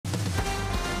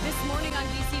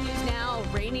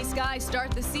Rainy skies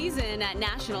start the season at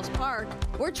Nationals Park.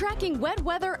 We're tracking wet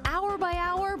weather hour by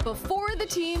hour before the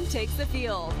team takes the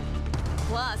field.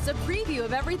 Plus, a preview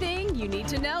of everything you need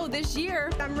to know this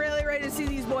year. I'm really ready to see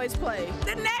these boys play.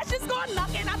 The Nash is going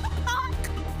knocking out the park.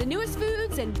 The newest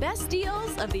foods and best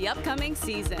deals of the upcoming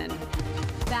season.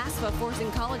 FAFSA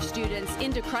forcing college students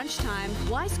into crunch time.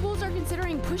 Why schools are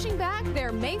considering pushing back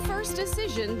their May 1st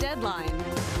decision deadline.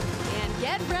 And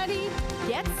get ready,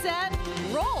 get set,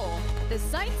 roll. The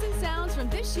sights and sounds from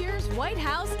this year's White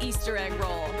House Easter egg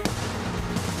roll.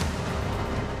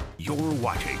 You're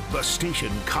watching the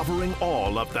station covering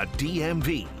all of the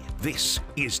DMV. This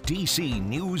is DC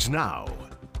News Now.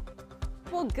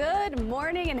 Well, good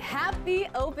morning and happy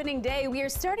opening day. We are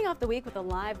starting off the week with a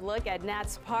live look at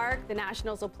Nats Park. The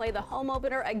Nationals will play the home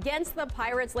opener against the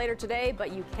Pirates later today,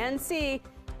 but you can see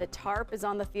the tarp is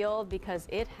on the field because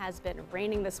it has been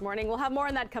raining this morning. We'll have more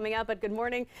on that coming up, but good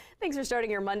morning. Thanks for starting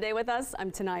your Monday with us.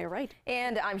 I'm Tanaya Wright.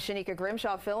 And I'm Shanika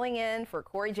Grimshaw filling in for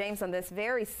Corey James on this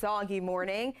very soggy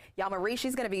morning. Yamarie,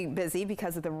 she's going to be busy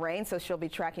because of the rain, so she'll be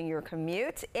tracking your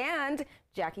commute. And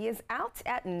Jackie is out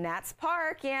at Nats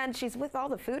Park, and she's with all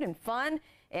the food and fun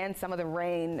and some of the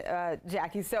rain,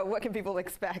 Jackie. So what can people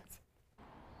expect?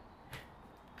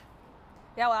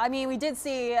 Yeah, well, I mean, we did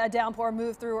see a downpour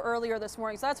move through earlier this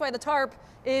morning, so that's why the tarp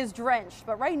is drenched.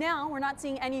 But right now, we're not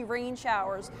seeing any rain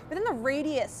showers. Within the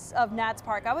radius of Nats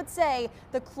Park, I would say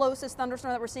the closest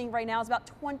thunderstorm that we're seeing right now is about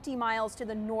 20 miles to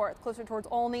the north, closer towards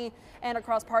Olney and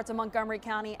across parts of Montgomery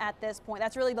County at this point.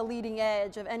 That's really the leading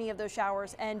edge of any of those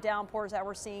showers and downpours that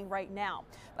we're seeing right now.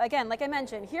 But again, like I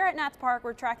mentioned, here at Nats Park,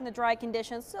 we're tracking the dry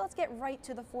conditions, so let's get right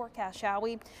to the forecast, shall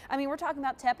we? I mean, we're talking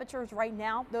about temperatures right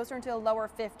now. Those are into the lower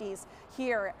 50s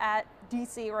here at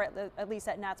DC, or at least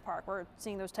at Nats Park. We're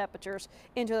seeing those temperatures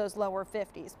into those lower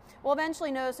 50s. We'll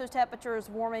eventually notice those temperatures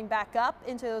warming back up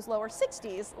into those lower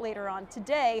 60s later on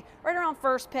today, right around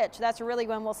first pitch. That's really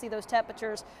when we'll see those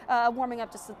temperatures warming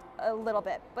up just a little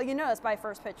bit. But you notice by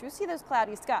first pitch, you see those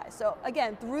cloudy skies. So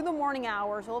again, through the morning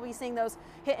hours, we'll be seeing those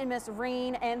hit and miss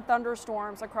rain and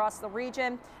thunderstorms across the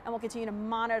region, and we'll continue to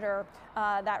monitor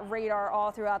that radar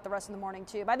all throughout the rest of the morning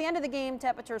too. By the end of the game,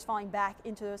 temperatures falling back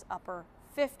into those upper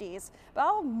 50s. But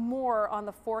I'll have more on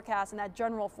the forecast and that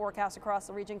general forecast across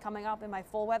the region coming up in my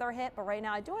full weather hit. But right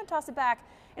now, I do want to toss it back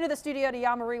into the studio to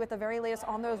Yamarie with the very latest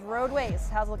on those roadways.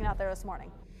 How's it looking out there this morning?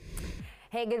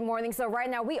 Hey, good morning. So right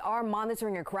now we are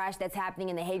monitoring a crash that's happening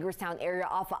in the Hagerstown area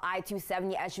off of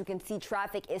I-270. As you can see,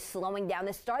 traffic is slowing down.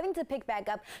 It's starting to pick back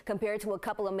up compared to a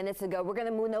couple of minutes ago. We're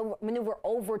going to maneuver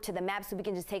over to the map so we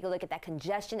can just take a look at that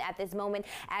congestion at this moment.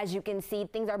 As you can see,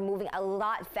 things are moving a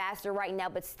lot faster right now,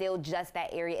 but still just that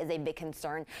area is a big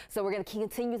concern. So we're going to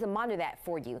continue to monitor that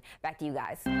for you. Back to you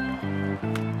guys.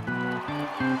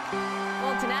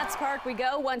 Well, to Nats Park we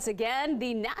go once again.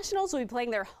 The Nationals will be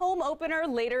playing their home opener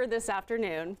later this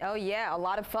afternoon. Oh yeah, a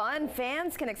lot of fun.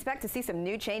 Fans can expect to see some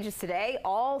new changes today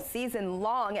all season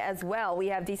long as well. We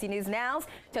have DC News Now's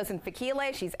Tosin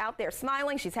Fakile. She's out there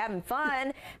smiling. She's having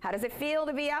fun. How does it feel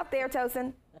to be out there,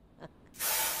 Tosin?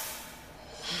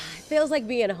 Feels like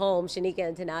being home, Shanika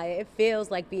and Tanaya. It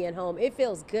feels like being home. It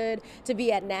feels good to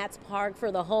be at Nats Park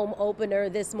for the home opener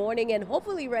this morning and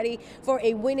hopefully ready for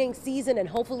a winning season and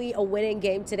hopefully a winning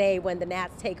game today when the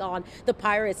Nats take on the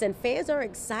Pirates. And fans are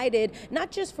excited,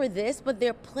 not just for this, but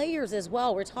their players as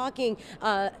well. We're talking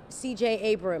CJ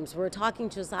Abrams. We're talking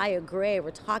Josiah Gray.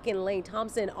 We're talking Lane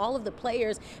Thompson, all of the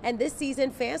players. And this season,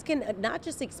 fans can not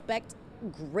just expect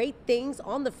great things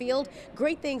on the field,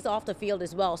 great things off the field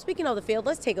as well. Speaking of the field,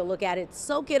 let's take a look at it.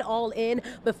 Soak it all in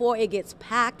before it gets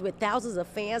packed with thousands of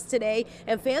fans today.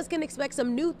 And fans can expect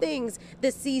some new things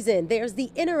this season. There's the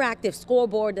interactive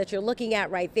scoreboard that you're looking at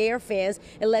right there, fans.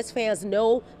 It lets fans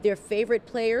know their favorite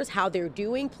players, how they're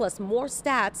doing, plus more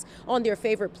stats on their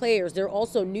favorite players. There are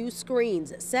also new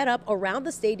screens set up around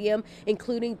the stadium,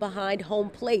 including behind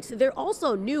home plate. There are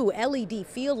also new LED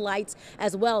field lights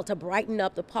as well to brighten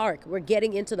up the park. We're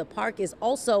getting into the park is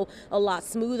also a lot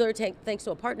smoother thanks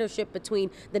to a partnership between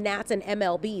the Nats and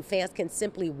MLB. Fans can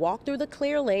simply walk through the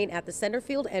clear lane at the center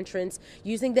field entrance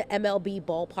using the MLB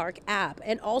Ballpark app.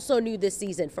 And also new this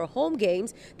season for home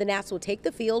games, the Nats will take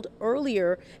the field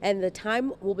earlier and the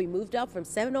time will be moved up from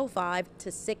 7:05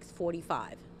 to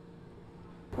 6:45.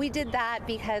 We did that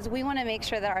because we want to make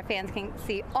sure that our fans can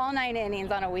see all 9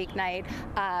 innings on a weeknight,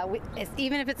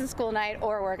 even if it's a school night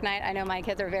or work night. I know my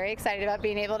kids are very excited about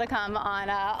being able to come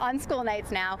on school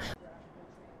nights now.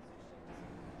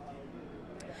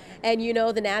 And you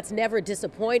know, the Nats never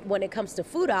disappoint when it comes to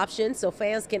food options, so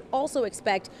fans can also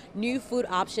expect new food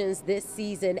options this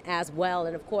season as well.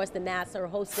 And of course, the Nats are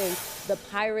hosting the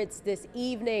Pirates this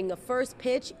evening. The first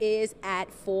pitch is at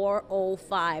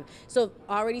 4:05. So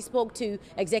already spoke to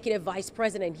Executive Vice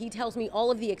President. He tells me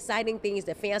all of the exciting things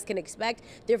that fans can expect.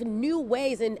 There are new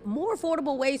ways and more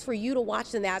affordable ways for you to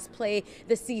watch the Nats play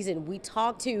this season. We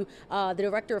talked to the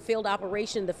Director of Field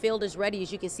Operation. The field is ready.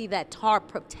 As you can see, that tarp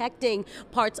protecting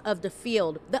parts of the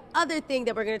field. The other thing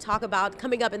that we're going to talk about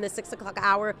coming up in the 6 o'clock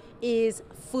hour is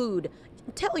food.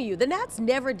 I'm telling you, the Nats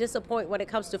never disappoint when it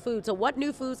comes to food. So what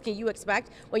new foods can you expect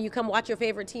when you come watch your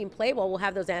favorite team play? Well, we'll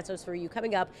have those answers for you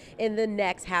coming up in the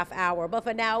next half hour. But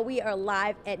for now, we are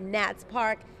live at Nats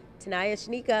Park. Tanaya,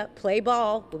 Shanika, play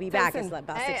ball. We'll be back. It's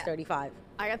about 6:35.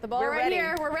 I got the ball right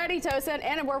here. We're ready, Tosin,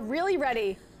 and we're really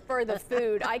ready for the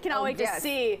food. I cannot wait to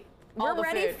see all the We're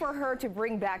ready food. for her to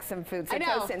bring back some food. So,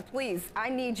 Tosin, please, I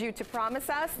need you to promise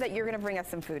us that you're going to bring us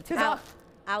some food today.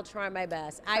 I'll try my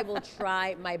best. I will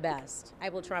try my best. I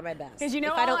will try my best. Because you know,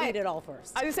 if I don't eat it all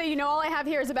first. I was going to say, you know, all I have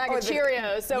here is a bag of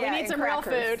Cheerios, so we need some real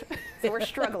food. So we're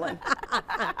struggling.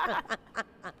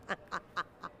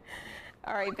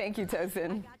 All right, thank you,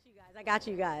 Tosin. I got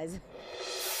you guys.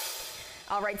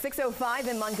 All right, 6:05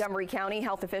 in Montgomery County.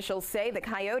 Health officials say the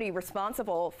coyote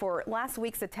responsible for last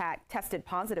week's attack tested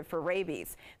positive for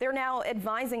rabies. They're now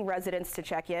advising residents to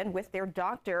check in with their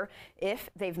doctor if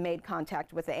they've made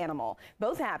contact with the animal.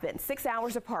 Both happened 6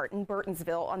 hours apart in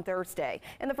Burtonsville on Thursday.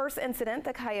 In the first incident,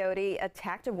 the coyote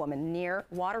attacked a woman near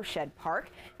Watershed Park,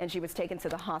 and she was taken to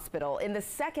the hospital. In the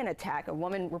second attack, a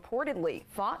woman reportedly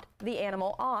fought the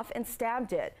animal off and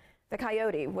stabbed it. The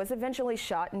coyote was eventually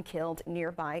shot and killed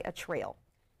nearby a trail.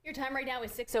 Your time right now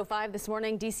is 6:05 this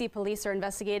morning. D.C. police are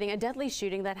investigating a deadly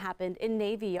shooting that happened in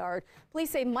Navy Yard.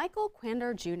 Police say Michael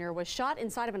Quander Jr. was shot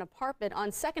inside of an apartment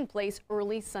on 2nd Place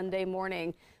early Sunday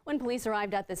morning. When police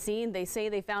arrived at the scene, they say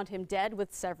they found him dead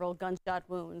with several gunshot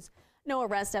wounds. No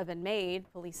arrests have been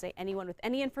made. Police say anyone with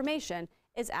any information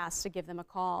is asked to give them a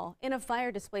call. In a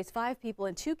fire displaced 5 people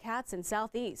and 2 cats in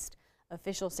Southeast.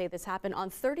 Officials say this happened on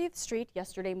 30th Street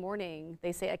yesterday morning.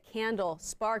 They say a candle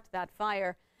sparked that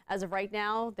fire. As of right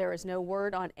now, there is no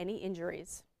word on any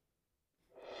injuries.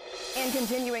 And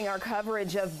continuing our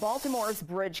coverage of Baltimore's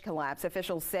bridge collapse,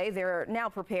 officials say they're now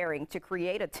preparing to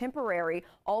create a temporary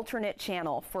alternate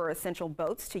channel for essential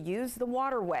boats to use the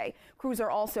waterway. Crews are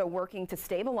also working to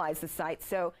stabilize the site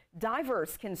so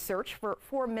divers can search for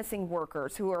 4 missing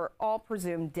workers who are all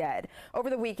presumed dead. Over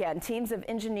the weekend, teams of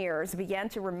engineers began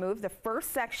to remove the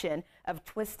first section of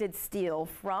twisted steel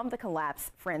from the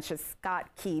collapsed Francis Scott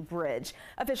Key Bridge.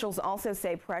 Officials also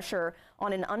say pressure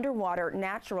on an underwater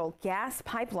natural gas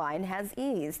pipeline has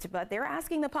eased, but they're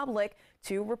asking the public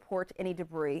to report any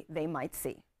debris they might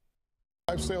see.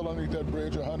 I've sailed underneath that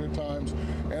bridge 100 times,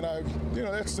 and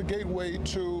that's the gateway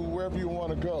to wherever you want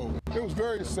to go. It was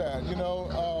very sad,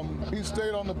 he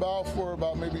stayed on the bow for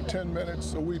about maybe 10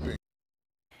 minutes weeping.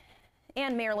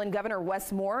 And Maryland Governor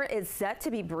Wes Moore is set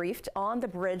to be briefed on the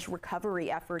bridge recovery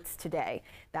efforts today.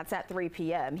 That's at 3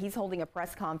 p.m. He's holding a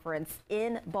press conference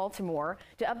in Baltimore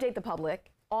to update the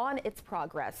public on its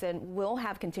progress, and we'll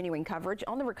have continuing coverage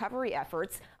on the recovery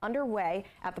efforts underway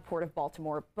at the Port of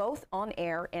Baltimore, both on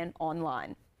air and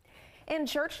online. And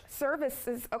church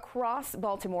services across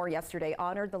Baltimore yesterday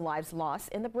honored the lives lost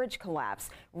in the bridge collapse.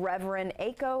 Reverend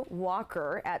Aiko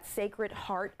Walker at Sacred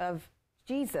Heart of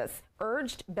Jesus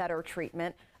urged better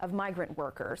treatment of migrant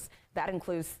workers. That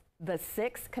includes the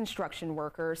 6 construction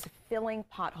workers filling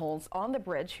potholes on the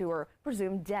bridge who are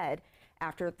presumed dead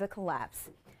after the collapse.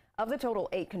 Of the total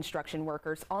 8 construction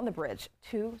workers on the bridge,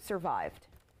 2 survived.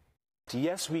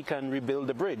 Yes, we can rebuild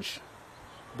the bridge,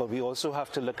 but we also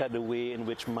have to look at the way in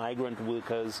which migrant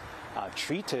workers are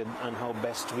treated and how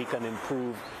best we can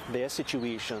improve their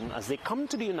situation as they come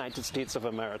to the United States of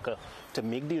America to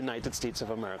make the United States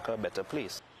of America a better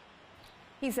place.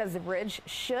 He says the bridge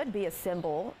should be a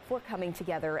symbol for coming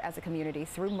together as a community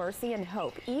through mercy and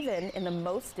hope, even in the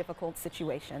most difficult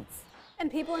situations. And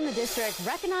people in the district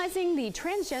recognizing the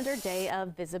Transgender Day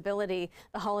of Visibility.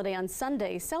 The holiday on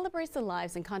Sunday celebrates the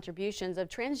lives and contributions of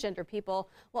transgender people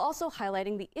while also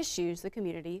highlighting the issues the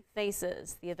community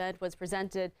faces. The event was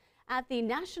presented at the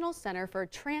National Center for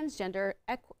Transgender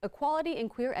Equality and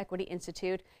Queer Equity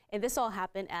Institute, and this all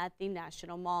happened at the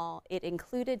National Mall. It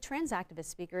included trans activist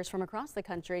speakers from across the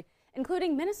country,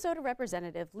 including Minnesota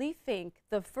Representative Lee Fink,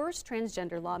 the first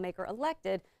transgender lawmaker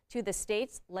elected to the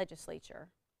state's legislature.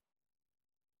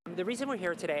 The reason we're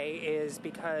here today is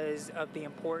because of the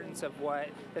importance of what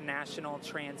the National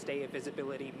Trans Day of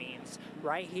Visibility means.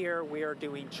 Right here, we are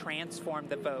doing Transform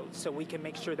the Vote, so we can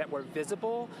make sure that we're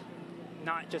visible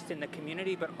not just in the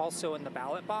community, but also in the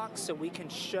ballot box, so we can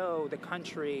show the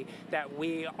country that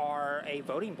we are a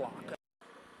voting bloc.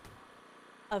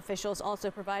 Officials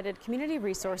also provided community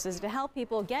resources to help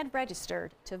people get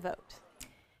registered to vote.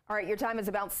 All right, your time is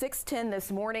about 6:10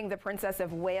 this morning. The Princess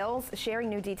of Wales sharing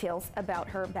new details about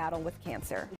her battle with cancer.